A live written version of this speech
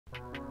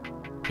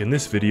In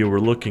this video, we're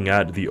looking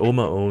at the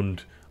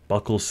OMUA-owned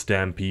Buckel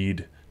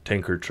Stampede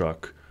tanker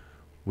truck,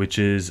 which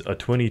is a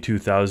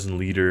 22,000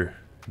 liter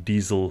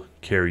diesel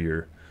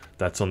carrier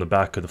that's on the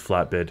back of the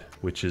flatbed,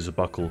 which is a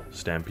Buckel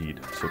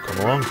Stampede. So come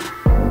along.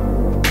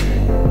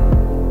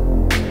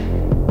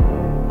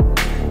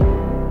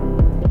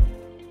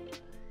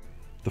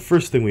 The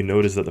first thing we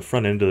note is that the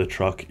front end of the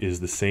truck is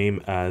the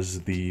same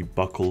as the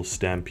Buckel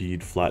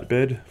Stampede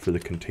flatbed for the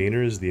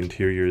containers. The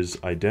interior is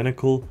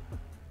identical.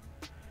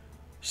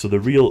 So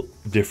the real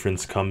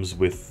difference comes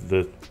with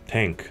the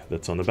tank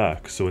that's on the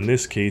back. So in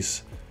this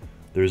case,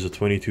 there's a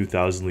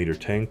 22,000 liter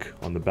tank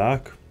on the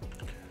back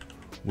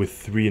with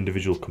 3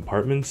 individual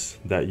compartments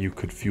that you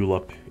could fuel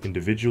up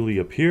individually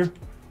up here,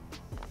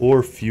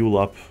 or fuel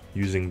up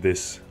using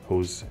this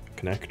hose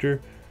connector.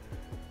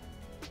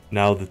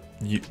 Now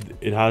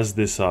it has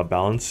this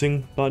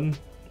balancing button,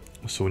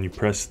 so when you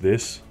press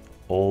this,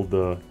 all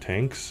the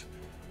tanks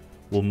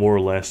will more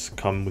or less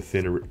come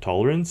within a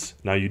tolerance.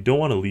 Now you don't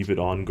want to leave it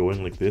on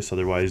going like this,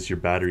 otherwise your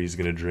battery is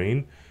going to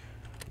drain.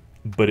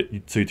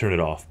 So you turn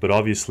it off. But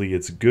obviously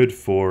it's good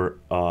for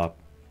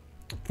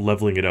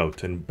leveling it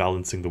out and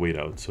balancing the weight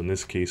out. So in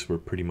this case we're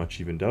pretty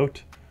much evened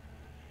out.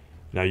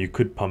 Now you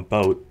could pump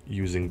out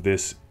using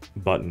this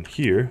button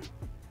here,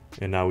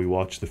 and now we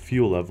watch the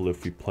fuel level.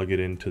 If we plug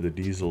it into the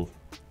diesel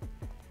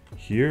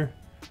here,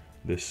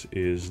 this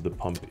is the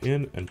pump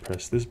in, and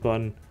press this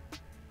button,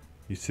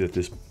 you see that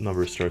this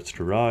number starts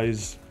to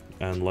rise,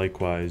 and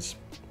likewise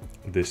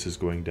this is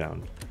going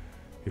down.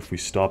 If we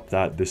stop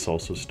that, this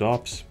also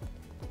stops,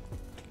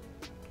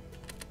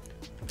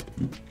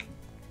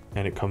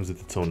 and it comes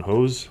with its own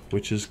hose,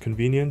 which is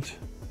convenient.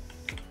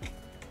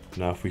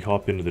 Now if we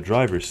hop into the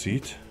driver's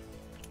seat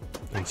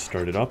and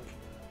start it up,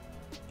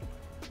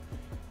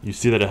 you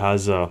see that it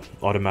has a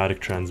automatic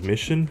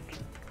transmission.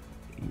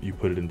 You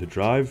put it into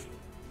drive,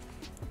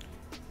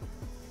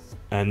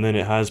 and then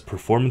it has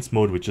performance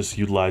mode, which just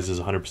utilizes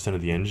 100%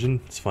 of the engine.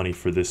 It's funny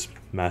for this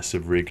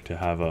massive rig to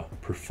have a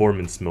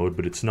performance mode,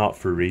 but it's not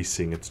for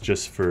racing. It's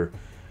just for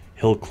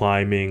hill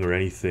climbing or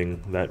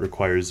anything that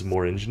requires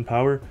more engine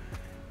power.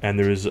 And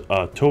there is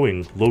a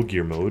towing low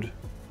gear mode,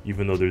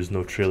 even though there's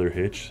no trailer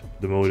hitch.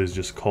 The mode is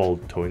just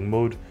called towing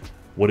mode.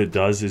 What it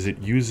does is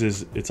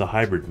it's a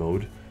hybrid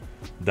mode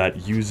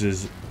that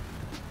uses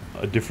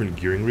a different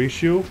gearing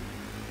ratio.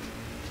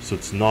 So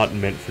it's not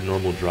meant for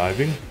normal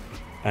driving.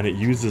 And it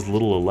uses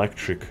little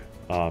electric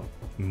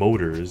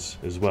motors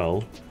as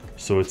well.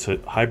 So it's a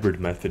hybrid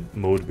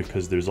mode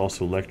because there's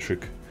also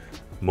electric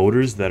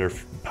motors that are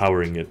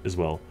powering it as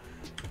well.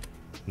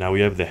 Now we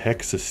have the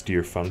hexa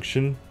steer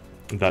function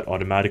that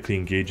automatically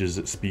engages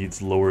at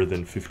speeds lower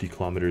than 50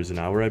 kilometers an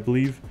hour, I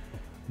believe,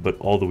 but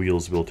all the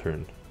wheels will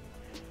turn.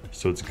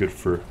 So it's good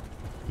for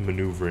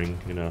maneuvering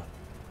in a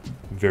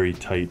very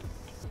tight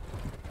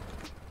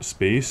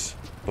space.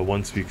 But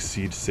once we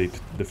exceed, say,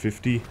 the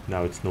 50,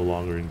 now it's no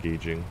longer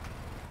engaging.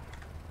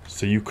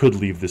 So you could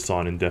leave this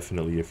on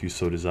indefinitely if you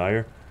so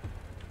desire.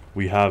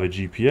 We have a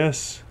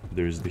GPS,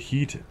 there's the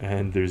heat,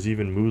 and there's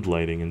even mood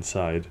lighting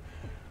inside,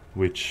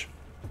 which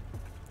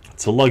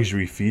it's a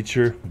luxury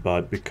feature,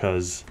 but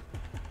because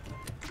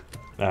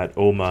at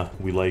OMUA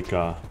we like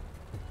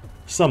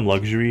some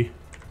luxury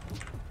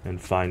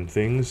and fine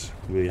things,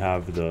 we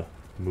have the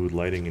mood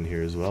lighting in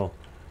here as well.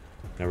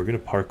 Now we're going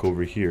to park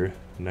over here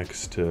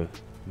next to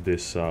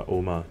this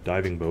OMUA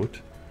diving boat.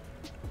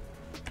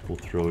 We'll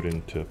throw it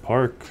into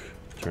park,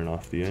 turn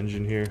off the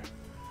engine here,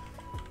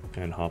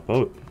 and hop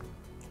out.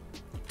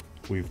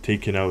 We've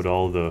taken out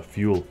all the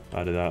fuel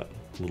out of that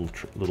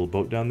little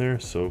boat down there,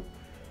 so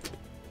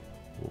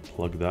we'll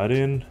plug that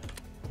in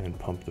and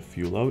pump the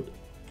fuel out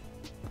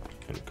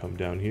and come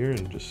down here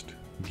and just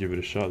give it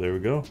a shot. There we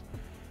go.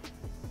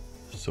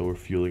 So we're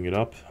fueling it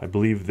up. I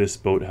believe this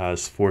boat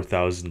has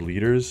 4,000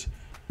 liters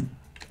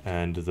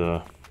and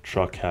the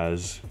truck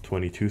has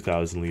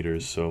 22,000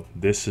 liters. So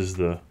this is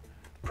the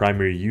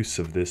primary use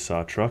of this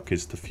truck,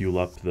 is to fuel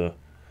up the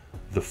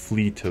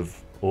fleet of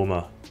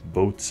OMUA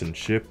boats and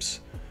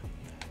ships,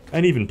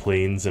 and even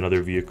planes and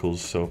other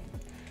vehicles. So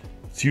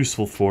it's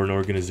useful for an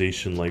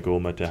organization like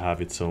OMUA to have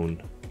its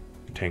own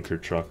tanker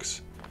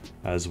trucks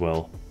as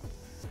well.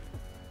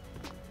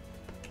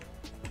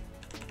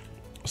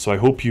 So I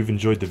hope you've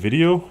enjoyed the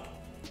video.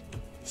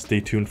 Stay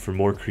tuned for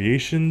more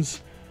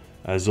creations.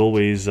 As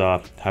always,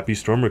 happy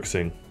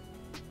Stormworksing.